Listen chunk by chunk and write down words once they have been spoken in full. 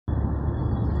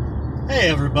Hey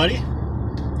everybody,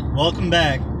 welcome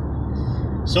back.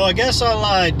 So I guess I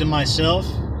lied to myself.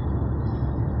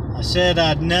 I said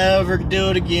I'd never do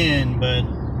it again, but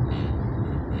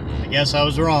I guess I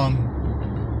was wrong.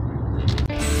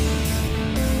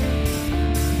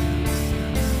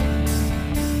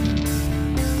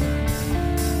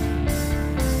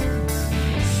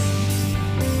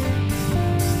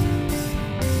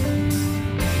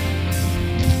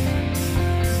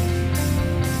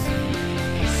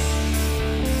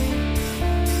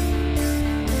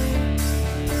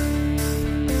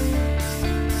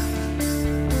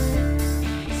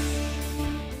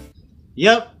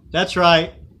 Yep, that's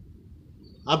right.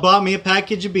 I bought me a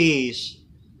package of bees.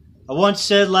 I once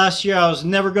said last year I was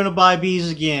never going to buy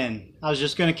bees again. I was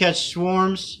just going to catch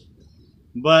swarms,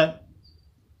 but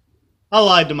I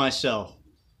lied to myself.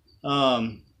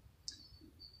 My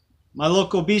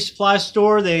local bee supply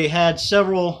store, they had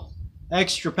several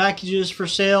extra packages for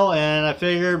sale, and I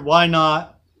figured why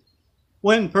not.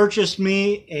 Went and purchased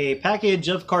me a package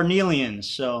of carnelians.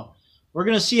 So we're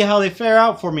going to see how they fare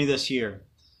out for me this year.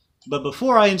 But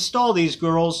before I install these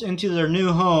girls into their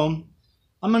new home,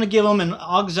 I'm going to give them an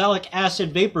oxalic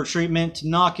acid vapor treatment to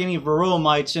knock any Varroa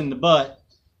mites in the butt.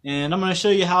 And I'm going to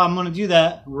show you how I'm going to do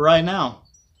that right now.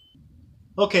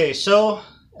 Okay, so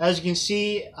as you can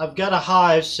see, I've got a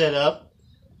hive set up.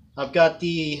 I've got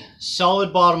the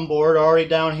solid bottom board already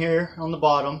down here on the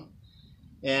bottom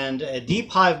and a deep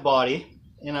hive body.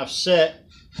 And I've set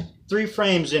 3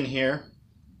 frames in here.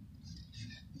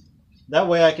 That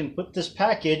way I can put this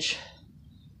package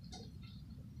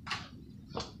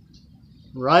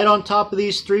right on top of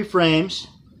these 3 frames.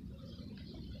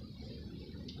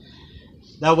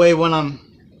 That way when I'm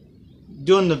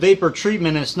doing the vapor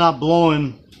treatment, it's not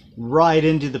blowing right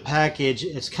into the package.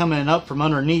 It's coming up from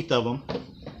underneath of them.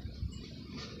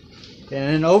 And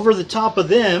then over the top of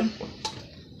them,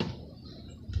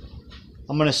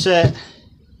 I'm going to set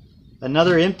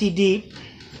another empty deep.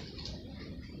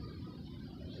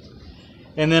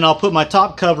 And then I'll put my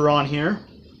top cover on here,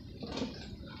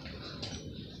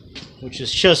 which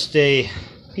is just a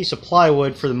piece of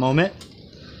plywood for the moment.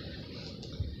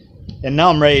 And now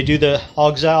I'm ready to do the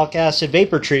oxalic acid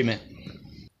vapor treatment.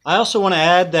 I also want to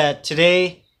add that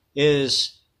today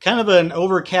is kind of an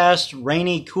overcast,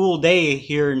 rainy, cool day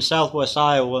here in southwest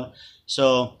Iowa.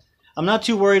 So I'm not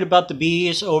too worried about the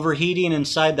bees overheating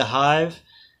inside the hive.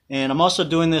 And I'm also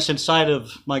doing this inside of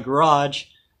my garage.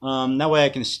 That way I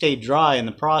can stay dry in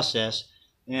the process,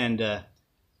 and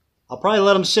I'll probably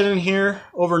let them sit in here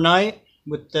overnight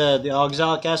with the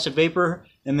oxalic acid vapor,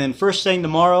 and then first thing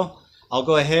tomorrow I'll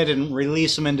go ahead and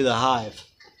release them into the hive.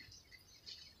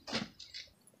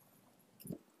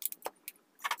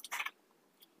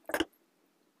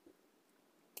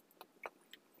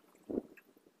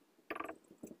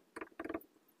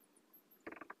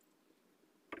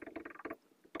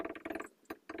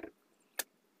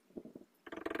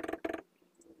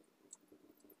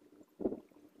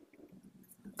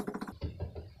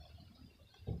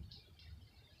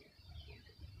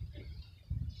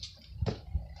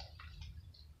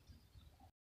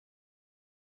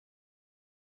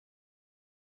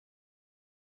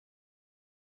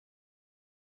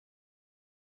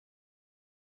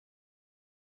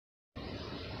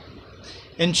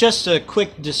 And just a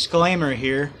quick disclaimer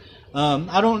here,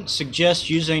 I don't suggest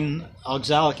using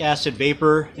oxalic acid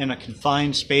vapor in a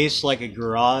confined space like a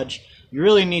garage. You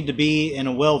really need to be in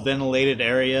a well ventilated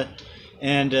area,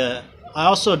 and I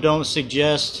also don't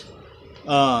suggest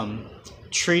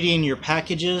treating your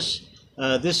packages.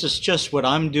 This is just what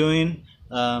I'm doing,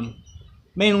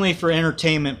 mainly for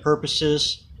entertainment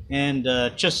purposes and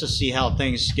just to see how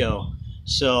things go.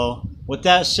 So with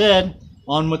that said,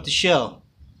 on with the show.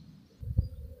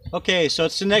 Okay, so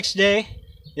it's the next day.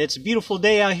 It's a beautiful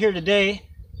day out here today,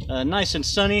 nice and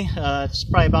sunny. It's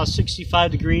probably about 65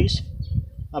 degrees.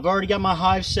 I've already got my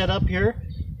hive set up here.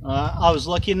 I was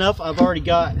lucky enough, I've already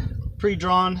got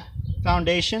pre-drawn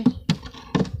foundation.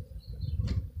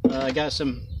 I got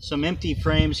some empty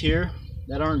frames here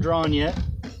that aren't drawn yet.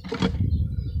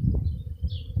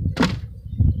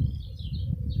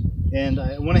 And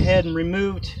I went ahead and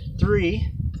removed 3.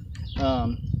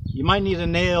 You might need a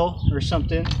nail or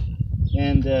something,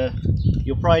 and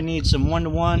you'll probably need some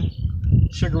 1-to-1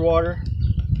 sugar water.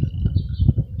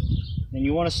 And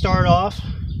you want to start off,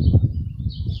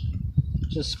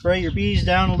 just spray your bees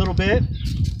down a little bit,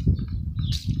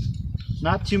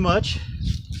 not too much,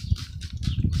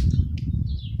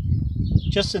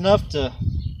 just enough to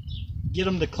get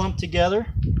them to clump together.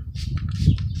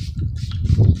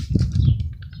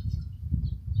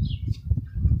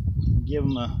 Give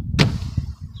them a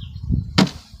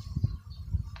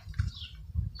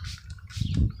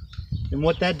And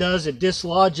what that does, it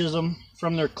dislodges them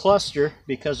from their cluster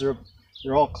because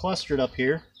they're all clustered up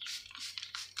here.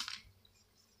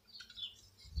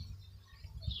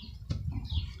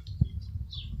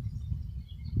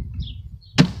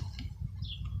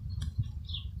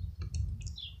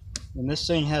 And this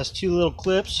thing has two little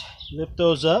clips. Lift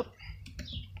those up.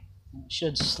 It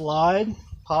should slide,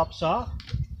 pops off.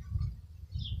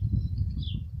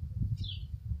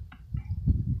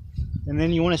 And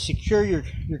then you want to secure your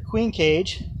queen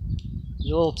cage.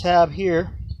 There's a little tab here.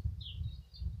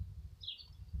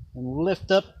 And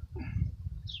lift up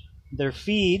their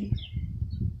feed.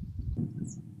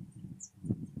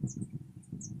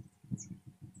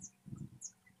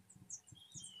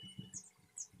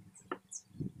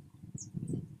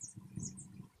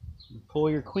 Pull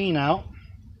your queen out.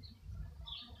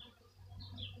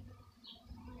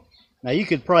 Now you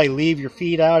could probably leave your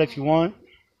feed out if you want.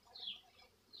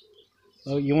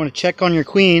 So you want to check on your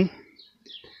queen,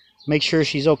 make sure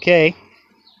she's okay.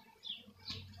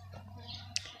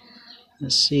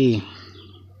 Let's see.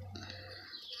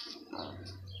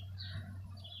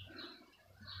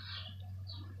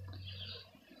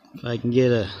 If I can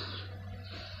get a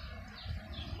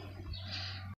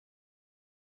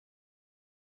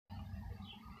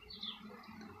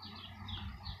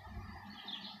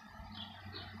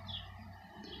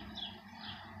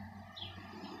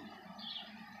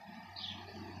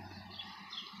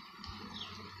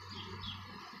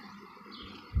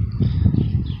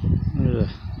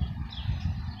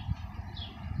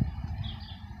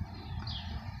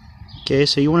Okay,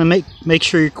 so you want to make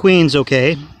sure your queen's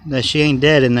okay, that she ain't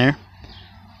dead in there.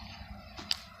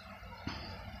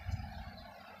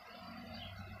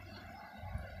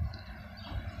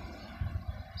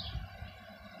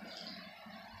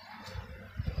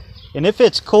 And if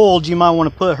it's cold, you might want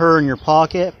to put her in your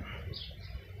pocket.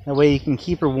 That way you can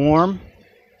keep her warm.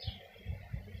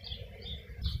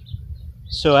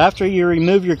 So after you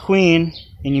remove your queen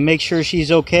and you make sure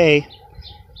she's okay,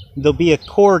 there'll be a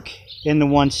cork in the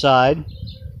one side.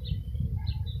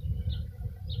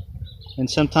 And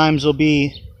sometimes there'll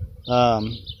be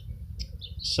some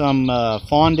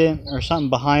fondant or something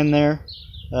behind there.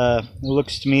 It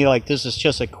looks to me like this is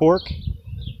just a cork.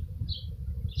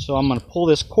 So I'm going to pull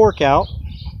this cork out.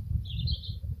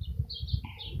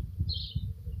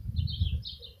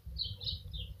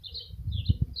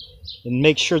 And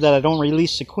make sure that I don't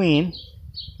release the queen.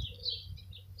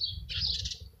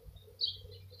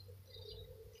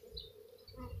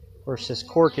 Of course, this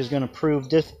cork is going to prove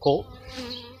difficult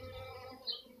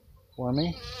for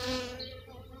me.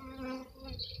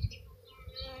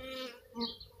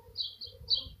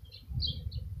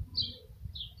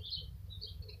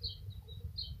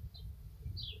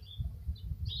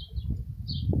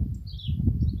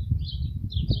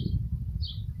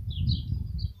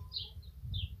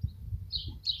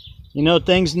 You know,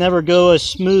 things never go as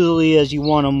smoothly as you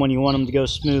want them when you want them to go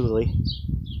smoothly.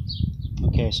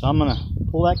 Okay, so I'm going to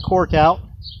pull that cork out.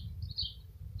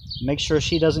 Make sure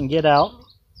she doesn't get out.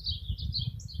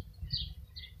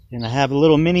 And I have a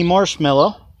little mini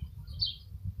marshmallow.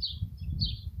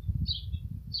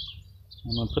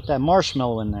 I'm going to put that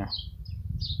marshmallow in there.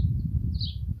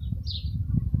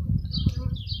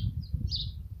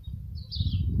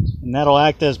 And that'll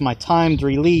act as my timed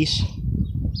release.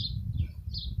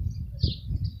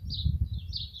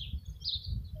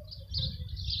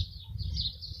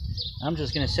 I'm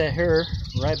just going to set her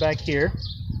right back here.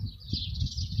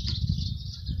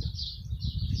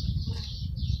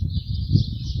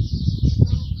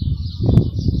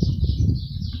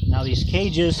 Now these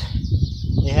cages,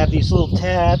 they have these little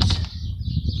tabs.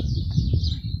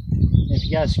 If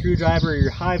you got a screwdriver or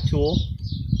your hive tool,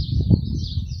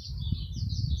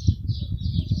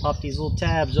 pop these little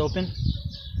tabs open.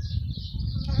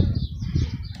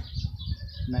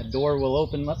 And that door will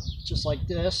open up just like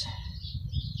this.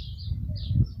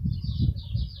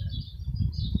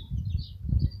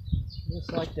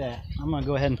 Just like that. I'm going to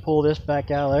go ahead and pull this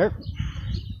back out of there.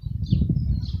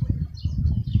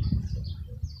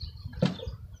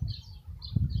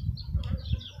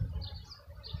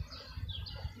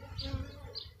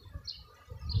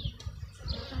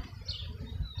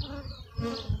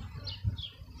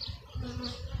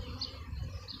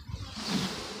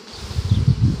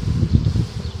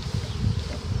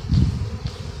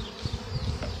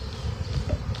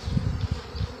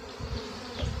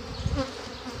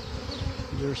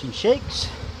 Give her some shakes.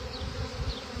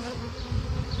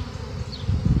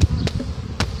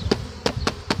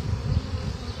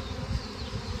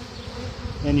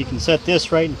 And you can set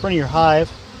this right in front of your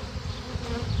hive.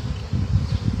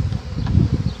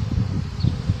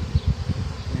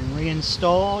 And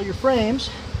reinstall your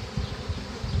frames.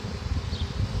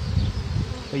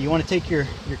 But you want to take your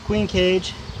queen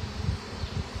cage.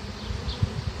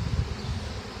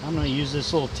 I'm going to use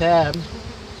this little tab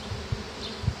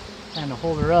kind of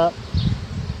hold her up.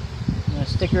 I'm going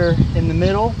to stick her in the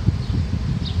middle,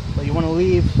 but you want to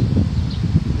leave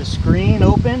the screen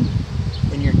open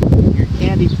and your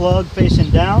candy plug facing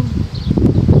down.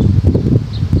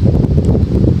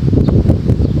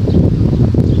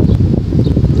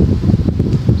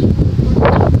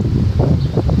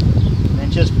 And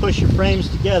then just push your frames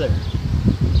together.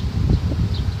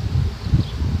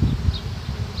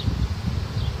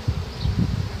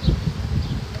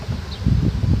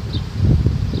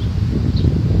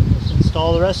 Just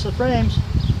install the rest of the frames.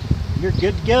 You're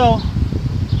good to go.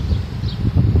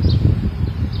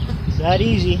 It's that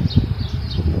easy.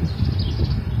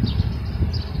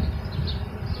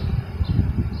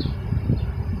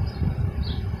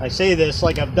 I say this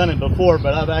like I've done it before,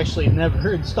 but I've actually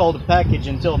never installed a package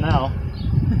until now.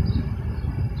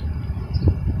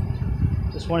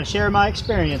 Just want to share my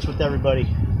experience with everybody.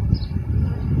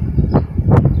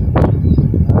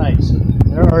 Alright, so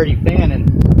they're already fanning.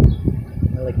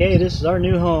 They're like, hey, this is our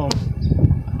new home.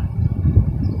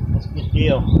 That's a good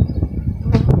deal.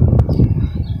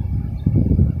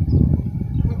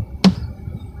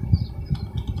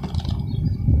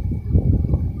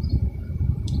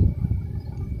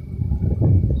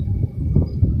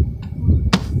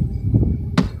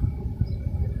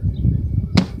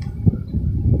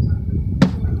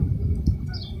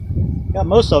 Got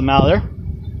most of them out there.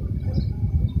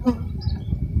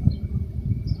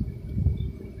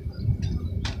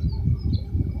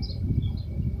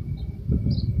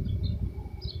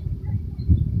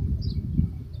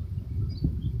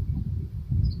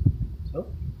 Oh.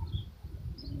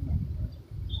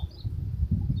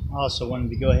 Also wanted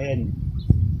to go ahead and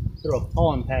throw a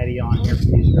pollen patty on here for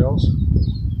these girls.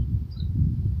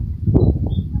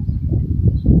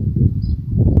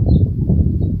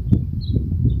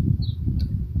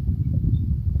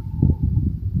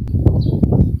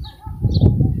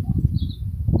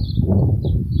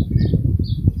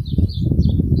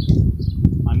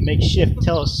 Makeshift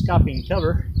telescoping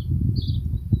cover.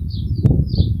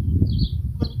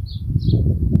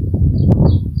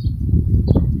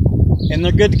 And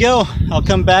they're good to go. I'll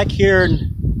come back here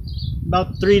in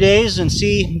about 3 days and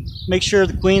make sure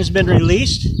the queen's been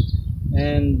released,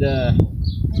 and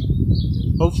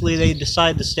hopefully they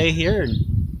decide to stay here and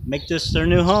make this their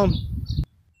new home.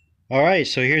 Alright,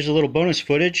 so here's a little bonus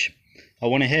footage. I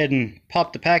went ahead and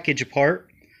popped the package apart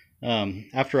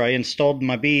after I installed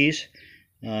my bees.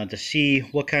 To see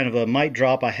what kind of a mite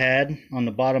drop I had on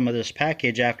the bottom of this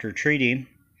package after treating,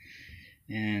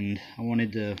 and I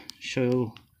wanted to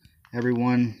show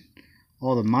everyone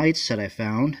all the mites that I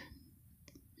found.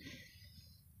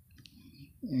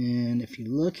 And if you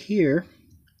look here,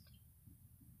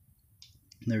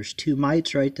 there's 2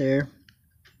 mites right there.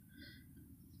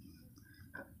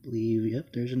 I believe,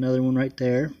 yep, there's another one right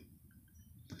there.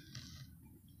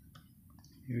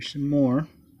 Here's some more.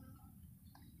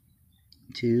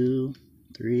 2,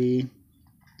 3.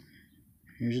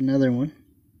 Here's another one.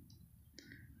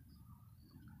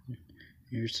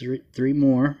 Here's 3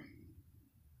 more.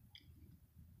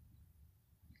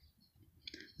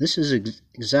 This is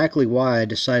exactly why I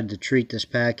decided to treat this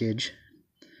package.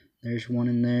 There's one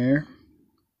in there.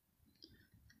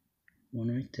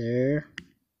 One right there.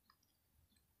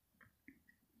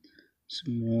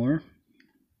 Some more.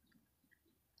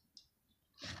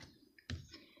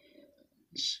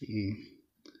 Let's see.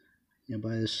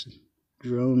 By this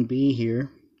drone bee here.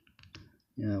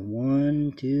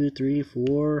 1, 2, 3,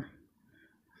 4,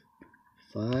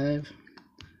 5.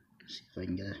 Let's see if I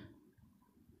can get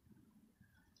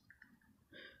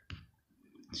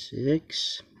a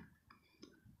 6,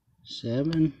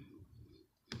 7,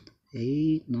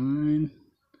 8, 9,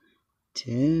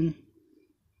 10.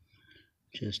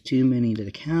 Just too many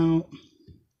to count.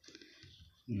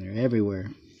 And they're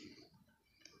everywhere.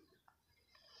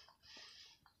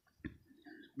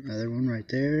 Another one right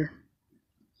there.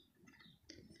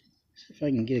 See if I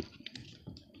can get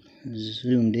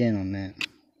zoomed in on that.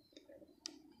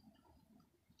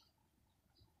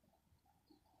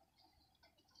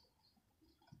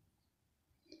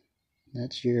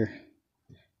 That's your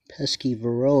pesky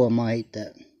Varroa mite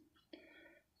that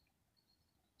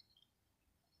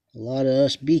a lot of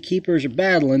us beekeepers are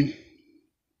battling.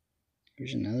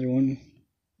 Here's another one.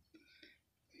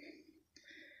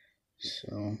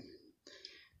 So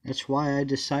that's why I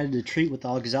decided to treat with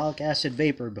oxalic acid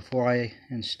vapor before I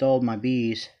installed my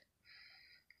bees.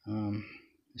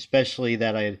 Especially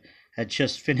that I had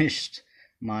just finished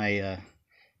my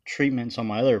treatments on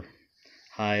my other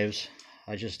hives.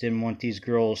 I just didn't want these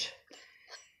girls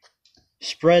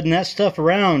spreading that stuff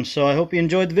around. So I hope you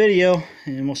enjoyed the video,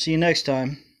 and we'll see you next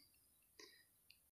time.